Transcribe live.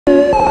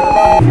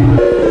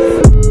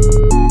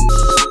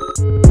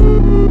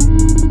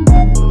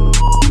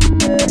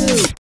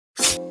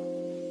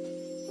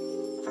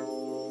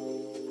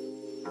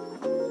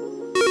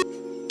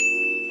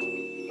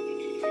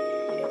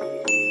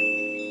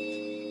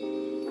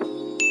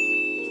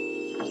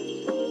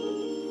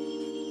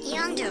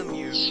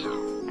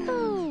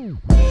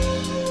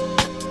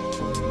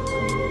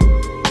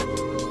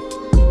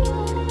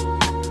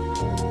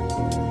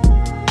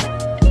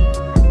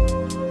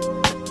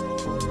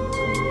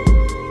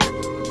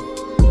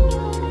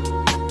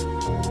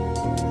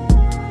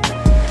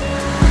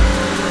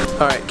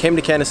Alright, came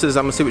to Candace's.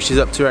 I'm gonna see what she's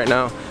up to right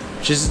now.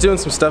 She's just doing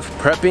some stuff,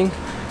 prepping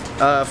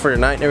for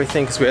tonight and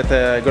everything, because we have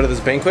to go to this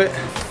banquet.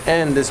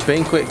 And this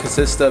banquet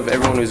consists of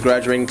everyone who's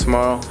graduating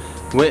tomorrow,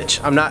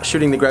 which I'm not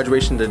shooting the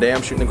graduation today,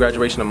 I'm shooting the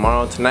graduation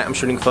tomorrow. Tonight I'm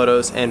shooting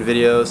photos and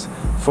videos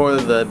for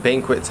the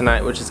banquet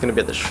tonight, which is gonna be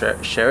at the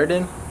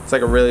Sheraton. It's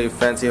like a really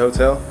fancy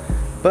hotel.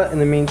 But in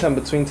the meantime,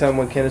 between time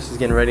when Candace is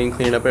getting ready and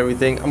cleaning up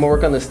everything, I'm gonna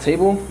work on this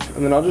table,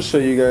 and then I'll just show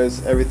you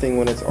guys everything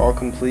when it's all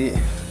complete.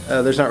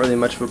 There's not really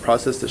much of a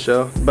process to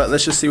show, but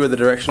let's just see where the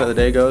direction of the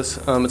day goes.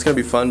 It's gonna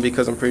be fun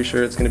because I'm pretty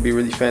sure it's gonna be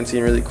really fancy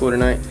and really cool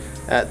tonight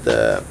at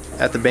the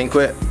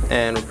banquet,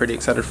 and we're pretty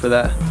excited for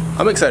that.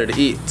 I'm excited to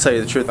eat, to tell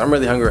you the truth. I'm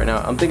really hungry right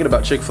now. I'm thinking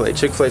about Chick-fil-A.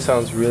 Chick-fil-A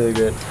sounds really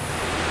good.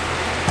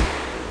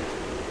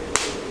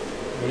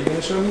 What are you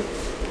gonna show me?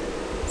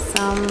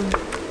 Some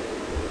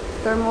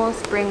thermal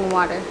spring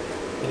water.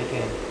 In a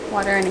can.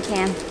 Water in a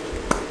can.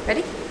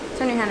 Ready?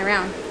 Turn your hand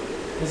around.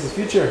 This is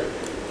future.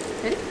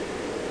 Ready?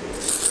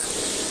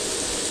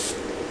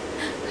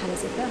 How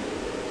does it feel?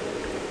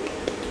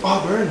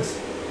 Oh, it burns.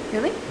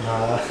 Really?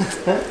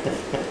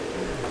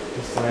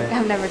 Just like,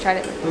 I've never tried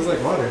it before. it feels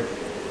like water.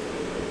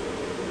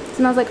 It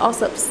smells like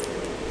Allsup's.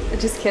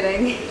 Just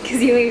kidding,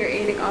 because you were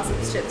eating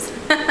Allsup's chips.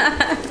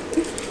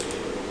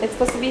 It's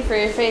supposed to be for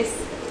your face.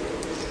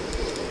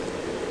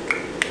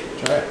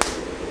 Try it.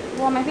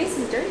 Well, my face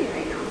is dirty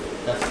right now.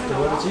 That's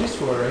what it's used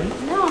for, right?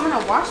 No, I'm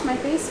gonna wash my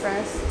face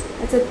first.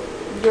 It's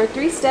your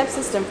 3-step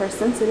system for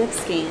sensitive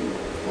skin.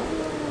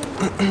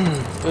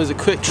 It was a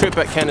quick trip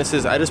at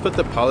Candace's. I just put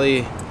the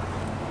polyurethane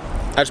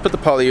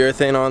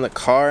on the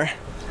car.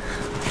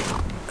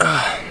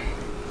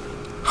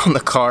 On the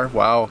car,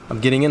 wow, I'm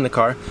getting in the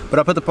car. But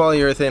I put the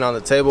polyurethane on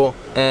the table,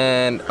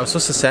 and I'm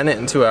supposed to sand it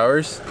in 2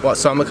 hours. Well,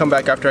 so I'm gonna come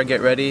back after I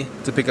get ready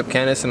to pick up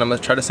Candace, and I'm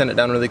gonna try to sand it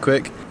down really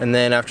quick. And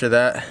then after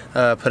that,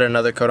 put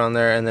another coat on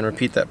there, and then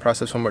repeat that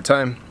process one more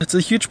time. It's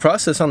a huge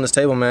process on this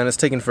table, man. It's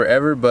taking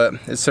forever, but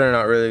it's turning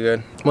out really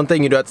good. One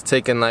thing you do have to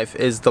take in life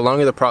is the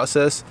longer the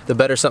process, the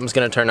better something's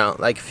gonna turn out.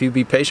 Like if you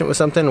be patient with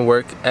something and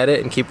work at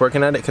it and keep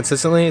working at it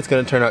consistently, it's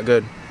gonna turn out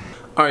good.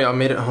 Alright, y'all,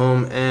 made it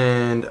home,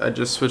 and I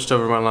just switched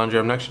over my laundry.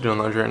 I'm actually doing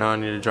laundry right now. I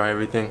need to dry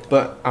everything.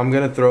 But I'm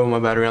going to throw my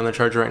battery on the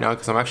charger right now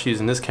because I'm actually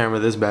using this camera,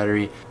 this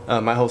battery,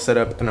 my whole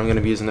setup, and I'm going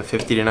to be using the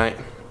 50 tonight.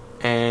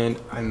 And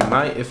I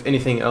might, if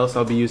anything else,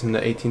 I'll be using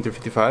the 18 through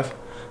 55,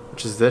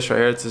 which is this right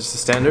here. It's just a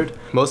standard.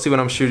 Mostly when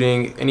I'm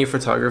shooting any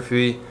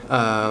photography,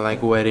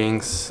 like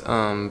weddings,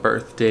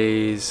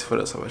 birthdays, what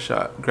else have I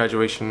shot?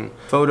 Graduation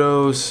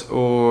photos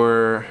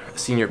or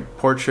senior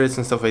portraits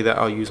and stuff like that,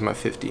 I'll use my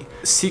 50.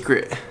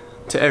 Secret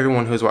to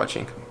everyone who's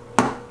watching.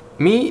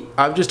 Me,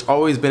 I've just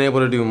always been able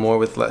to do more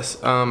with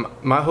less.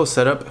 My whole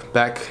setup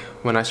back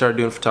when I started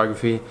doing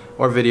photography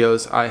or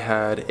videos, I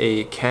had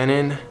a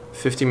Canon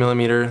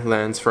 50mm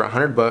lens for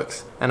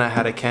 $100, and I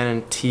had a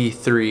Canon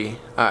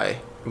T3i.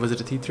 Was it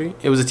a T3?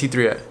 It was a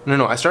T3i.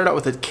 No, I started out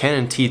with a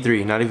Canon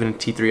T3, not even a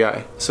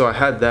T3i. So I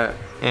had that,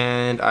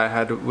 and I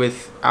had,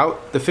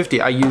 without the 50,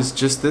 I used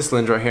just this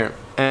lens right here.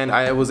 And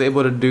I was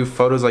able to do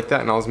photos like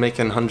that, and I was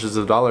making hundreds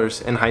of dollars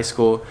in high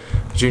school,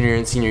 junior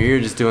and senior year,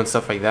 just doing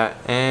stuff like that.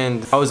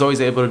 And I was always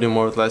able to do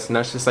more with less, and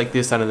that's just like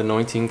the sign of the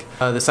anointing.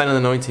 The sign of the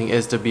anointing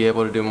is to be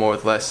able to do more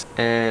with less.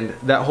 And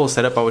that whole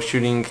setup I was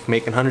shooting,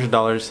 making hundreds of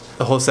dollars.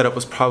 The whole setup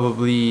was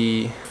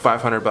probably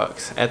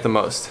 $500 at the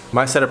most.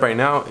 My setup right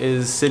now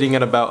is sitting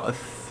at about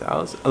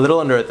a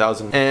little under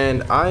 1,000,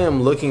 and I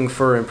am looking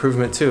for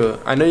improvement too.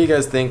 I know you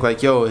guys think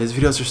like, yo, his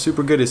videos are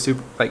super good, it's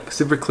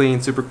super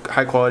clean, super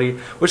high quality,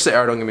 which they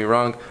are, don't get me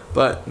wrong,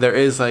 but there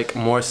is like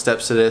more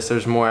steps to this.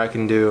 There's more I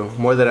can do,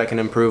 more that I can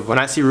improve. When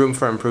I see room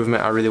for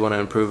improvement, I really want to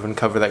improve and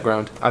cover that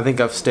ground. I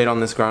think I've stayed on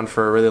this ground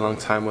for a really long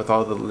time with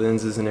all the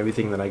lenses and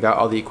everything that I got,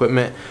 all the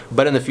equipment,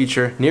 but in the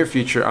future, near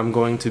future, I'm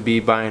going to be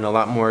buying a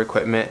lot more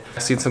equipment.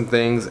 I've seen some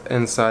things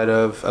inside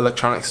of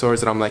electronic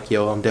stores that I'm like,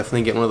 yo, I'm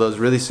definitely getting one of those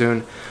really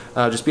soon.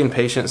 Just being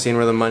patient, seeing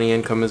where the money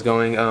income is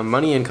going.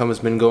 Money income has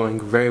been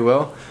going very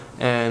well,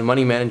 and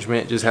money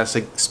management just has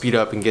to speed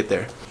up and get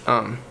there.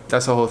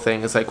 That's the whole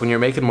thing. It's like when you're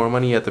making more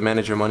money, you have to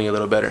manage your money a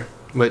little better,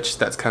 which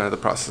that's kind of the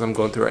process I'm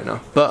going through right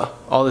now. But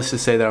all this to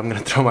say that I'm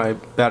going to throw my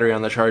battery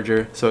on the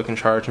charger so it can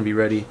charge and be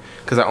ready,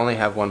 because I only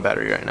have one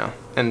battery right now,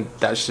 and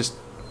that's just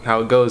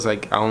how it goes.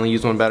 Like I only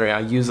use one battery.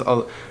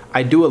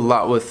 I do a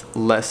lot with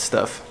less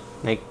stuff,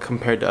 like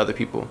compared to other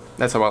people.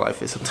 That's how my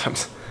life is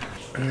sometimes.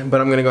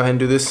 But I'm gonna go ahead and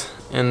do this,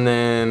 and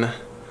then I'm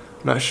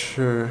not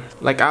sure,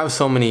 like I have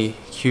so many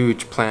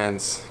huge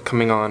plans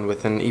coming on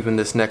within even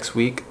this next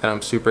week that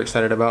I'm super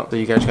excited about, so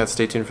you guys gotta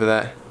stay tuned for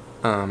that.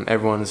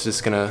 Everyone's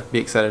just gonna be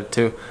excited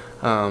too.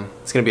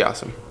 It's gonna be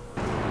awesome.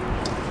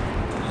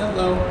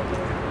 Hello.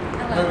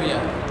 Where are we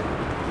at?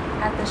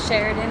 At the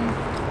Sheraton.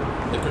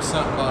 The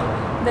croissant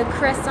ballroom. The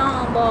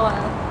croissant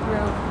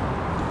ballroom.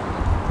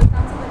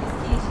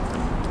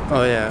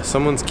 Oh yeah,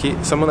 someone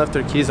left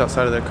their keys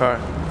outside of their car.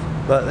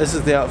 But this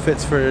is the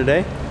outfits for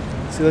today.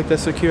 See, look,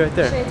 that's so cute right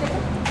there. Should I take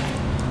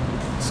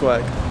it?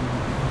 Swag.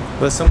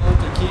 But someone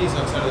left their keys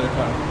outside of their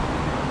car.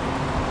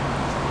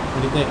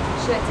 What do you think?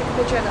 Should I take a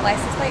picture of the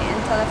license plate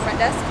and tell the front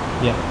desk?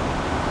 Yeah.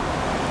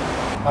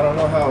 I don't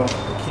know how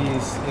the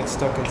keys get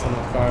stuck in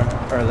someone's car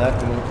or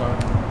left in their car.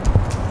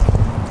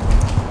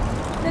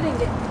 They didn't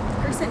get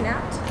person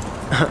napped.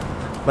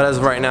 But as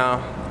of right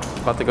now,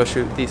 about to go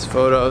shoot these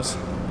photos.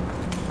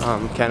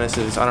 Candace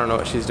is, I don't know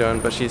what she's doing,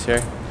 but she's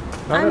here.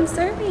 I'm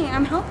serving.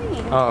 I'm helping.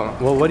 Oh,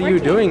 well, what are you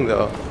doing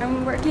though?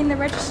 I'm working the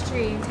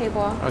registry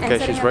table. Okay,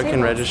 she's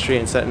working registry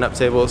and setting up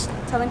tables.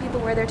 Telling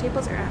people where their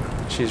tables are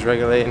at. She's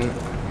regulating,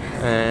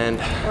 and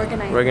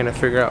Organizing. we're gonna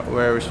figure out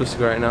where we're supposed to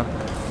go right now.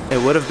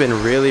 It would have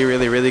been really,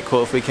 really, really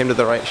cool if we came to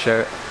the right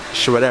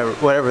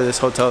whatever this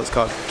hotel is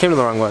called. Came to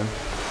the wrong one.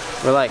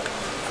 We're like,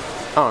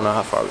 I don't know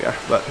how far we are,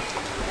 but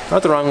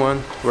not the wrong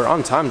one. We're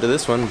on time to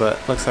this one, but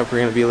looks like we're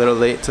gonna be a little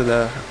late to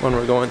the one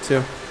we're going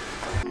to.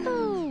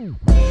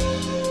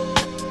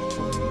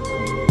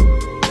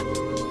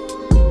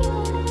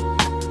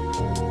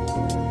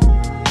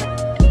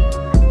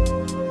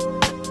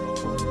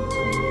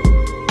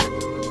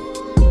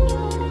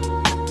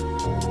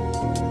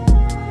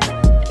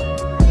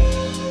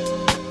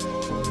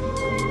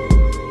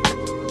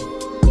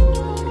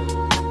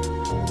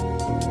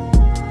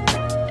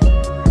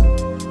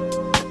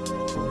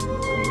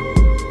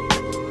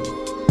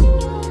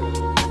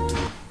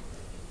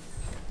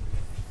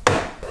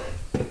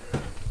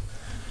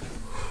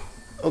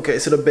 Okay,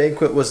 so the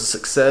banquet was a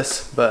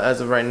success, but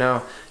as of right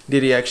now,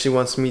 Diddy actually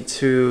wants me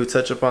to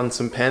touch up on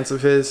some pants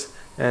of his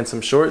and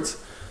some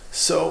shorts.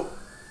 So,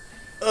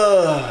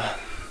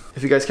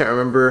 if you guys can't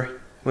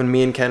remember, when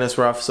me and Candace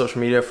were off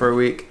social media for a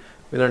week,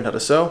 we learned how to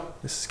sew.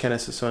 This is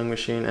Candace's sewing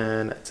machine,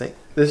 and I think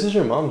this is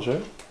your mom's,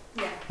 right?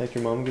 Yeah. Like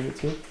your mom gave it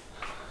to you?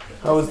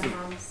 How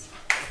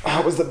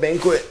was the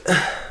banquet?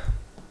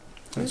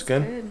 It was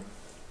good.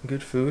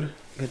 Good food,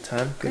 good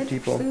time, good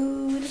people.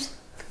 Food,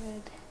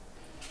 good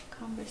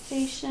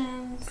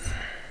conversations.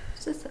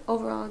 It's just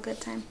overall a good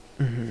time.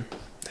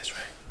 That's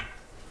right.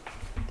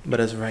 But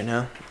as of right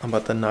now, I'm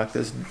about to knock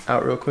this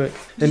out real quick.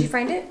 Did you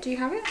find it? Do you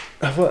have it?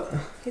 What?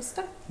 His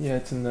stuff? Yeah,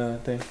 it's in the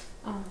thing.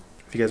 Oh.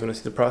 If you guys want to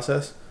see the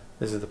process,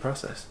 this is the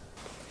process.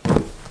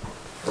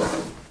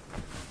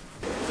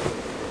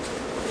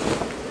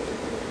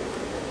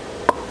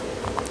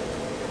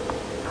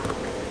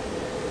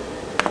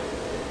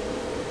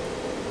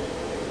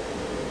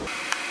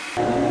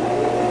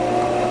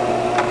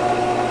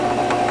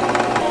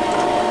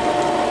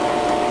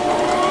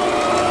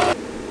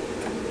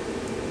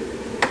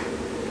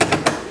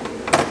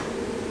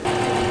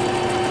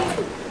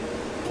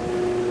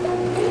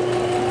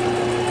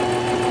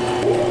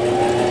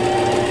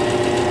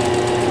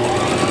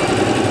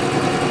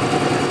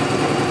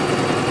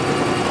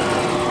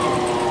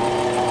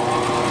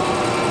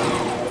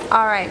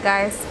 Alright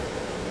guys,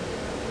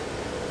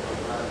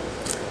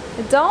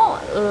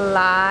 don't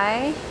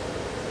lie,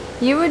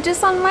 you were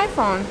just on my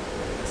phone.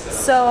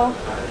 So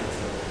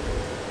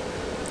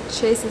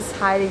Chase is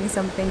hiding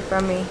something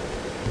from me.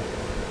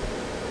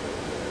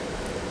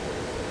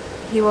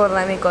 He won't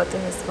let me go to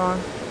his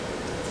phone.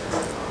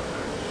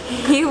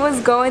 He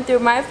was going through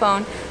my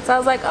phone, so I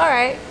was like,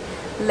 alright,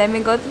 let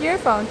me go through your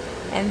phone,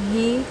 and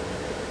he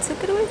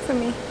took it away from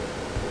me.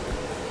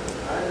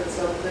 I did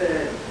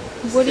something.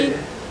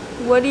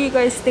 What do you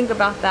guys think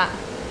about that?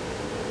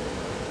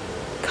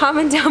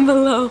 Comment down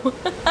below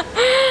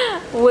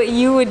what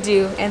you would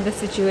do in the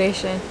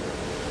situation.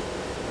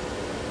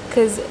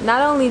 Because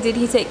not only did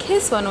he take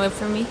his phone away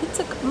from me, he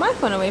took my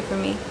phone away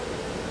from me.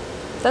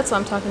 That's why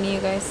I'm talking to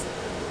you guys.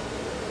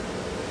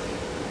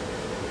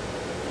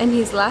 And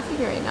he's laughing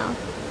right now.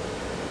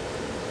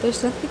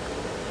 There's nothing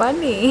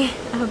funny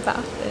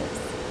about this.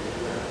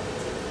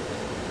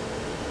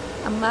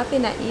 I'm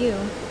laughing at you.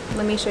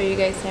 Let me show you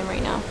guys him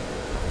right now.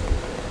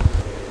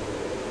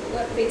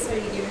 What face are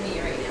you giving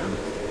me right now?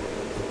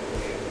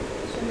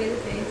 Show me the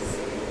face.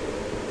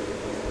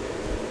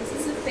 This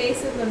is the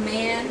face of a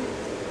man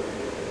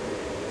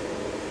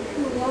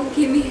who won't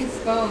give me his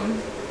phone.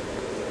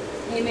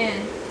 Hey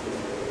man,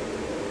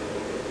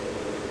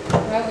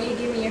 why won't you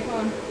give me your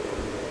phone?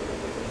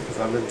 Because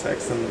I've been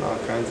texting all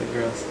kinds of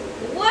girls.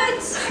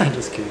 What? I'm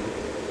just kidding.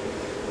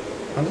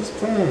 I'm just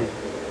playing.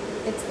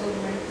 It's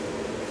over.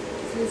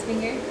 See this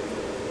finger?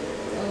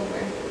 It's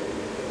over.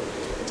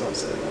 Don't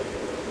say that.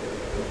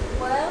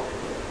 Well?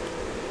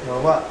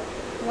 Well, what?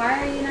 Why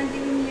are you not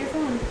giving me your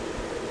phone?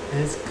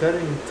 It's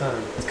cutting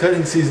time. It's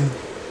cutting season.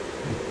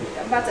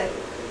 I'm about to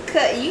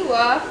cut you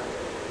off.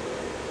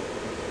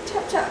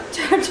 Chop, chop,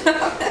 chop,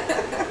 chop.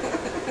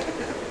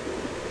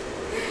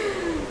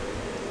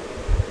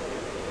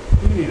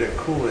 You need to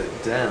cool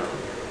it down.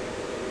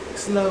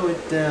 Slow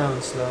it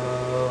down,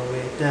 slow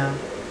it down.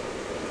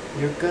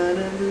 You're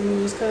gonna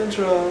lose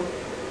control.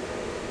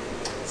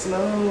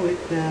 Slow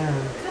it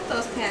down. Cut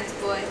those pants,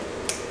 boy.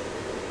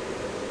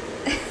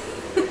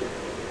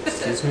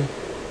 Excuse me?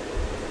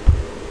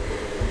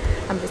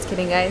 I'm just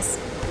kidding, guys.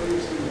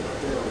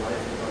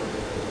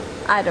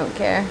 I don't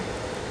care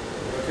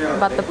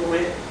about the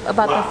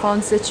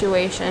phone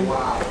situation.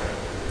 Wow.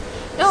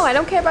 No, I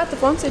don't care about the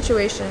phone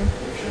situation. You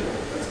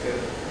shouldn't. That's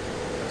good.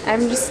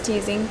 I'm just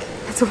teasing.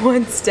 That's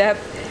one step.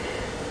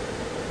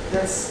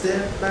 That's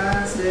step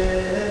by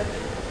step.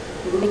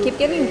 I keep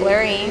getting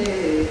blurry.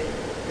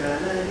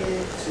 Gonna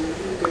get to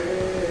girl.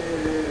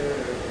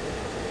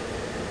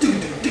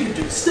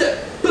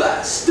 Step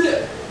by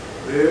step.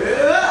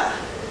 Yeah.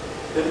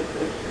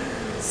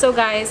 So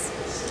guys,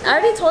 I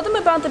already told them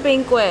about the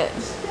banquet.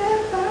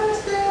 Step by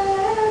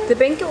step. The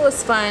banquet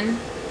was fun.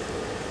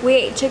 We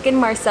ate chicken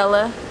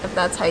marsala, if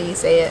that's how you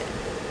say it.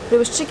 It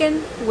was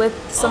chicken with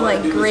some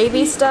like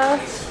gravy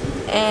stuff,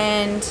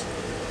 and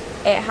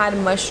it had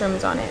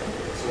mushrooms on it.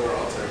 So we're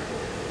all turned.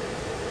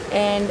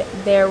 And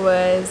there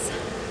was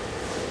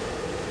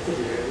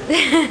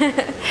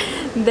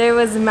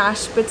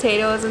mashed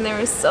potatoes, and they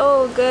were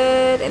so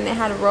good. And they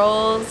had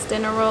rolls,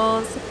 dinner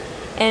rolls,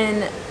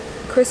 and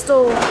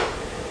crystal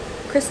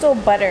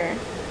butter.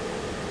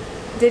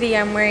 Diddy,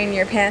 I'm wearing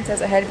your pants as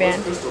a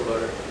headband. What's crystal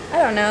butter?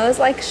 I don't know. It was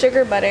like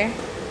sugar butter.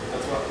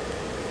 That's what.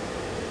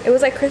 It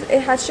was like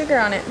it had sugar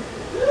on it.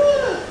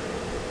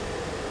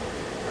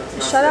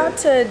 Shout out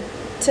to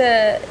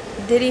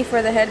Diddy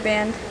for the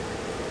headband.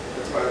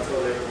 That's why I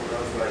told everyone, I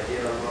was like,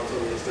 yeah, my mom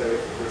told me to stay away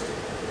from crystal.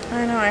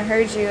 I know, I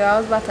heard you. I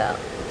was about to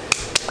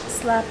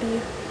slap you.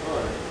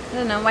 What? I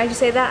don't know. Why'd you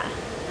say that?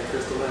 And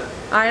crystal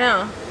meth. I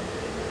know.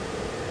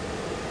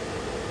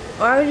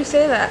 Why would you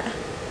say that? I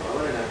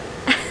learned that.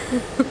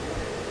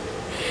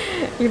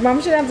 Your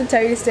mom should have to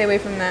tell you to stay away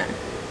from that.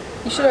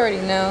 You should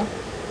already know.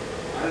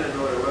 I didn't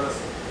know what it was.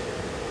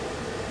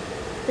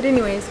 But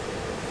anyways,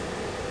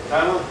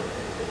 Tyler?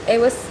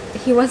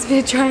 he wants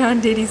me to try on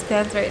Diddy's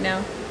pants right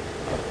now.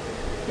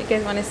 You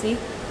guys want to see?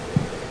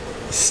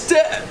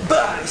 Step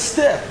by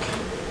step.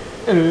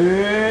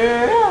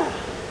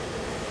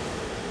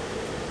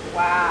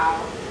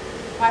 Wow.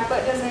 My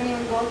foot doesn't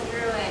even go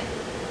through it.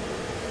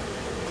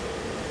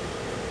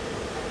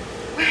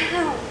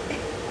 Wow.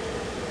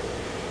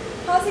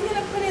 How's he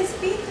gonna put his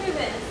feet through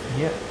this?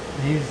 Yeah,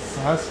 he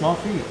has small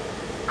feet.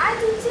 I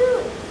do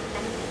too.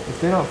 If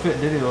they don't fit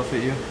Diddy, they'll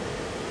fit you.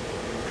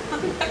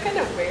 I'm not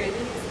gonna wear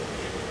these.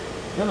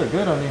 They look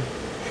good on you.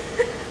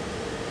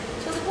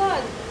 Show the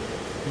vlog.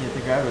 You have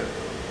to grab it.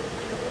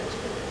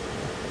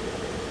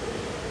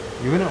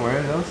 You wouldn't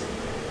wear those?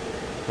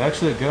 They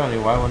actually look good on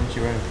you. Why wouldn't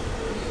you wear them?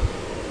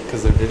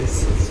 Because they're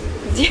Diddy's.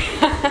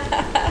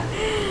 Yeah.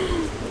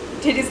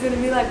 Diddy's gonna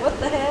be like, what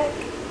the heck?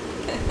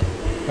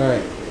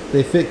 Alright.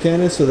 They fit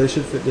Candace, so they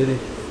should fit Diddy.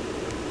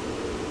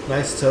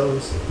 Nice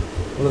toes.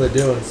 What are they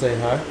doing?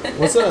 Saying hi?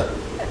 What's up?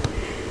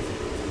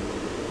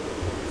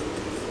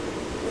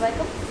 You like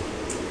them?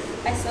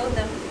 I sewed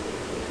them.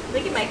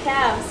 Look at my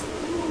calves.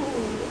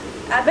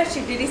 Ooh. I bet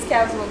you Diddy's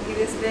calves won't be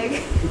this big.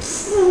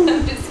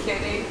 I'm just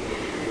kidding.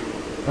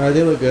 Alright,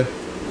 they look good.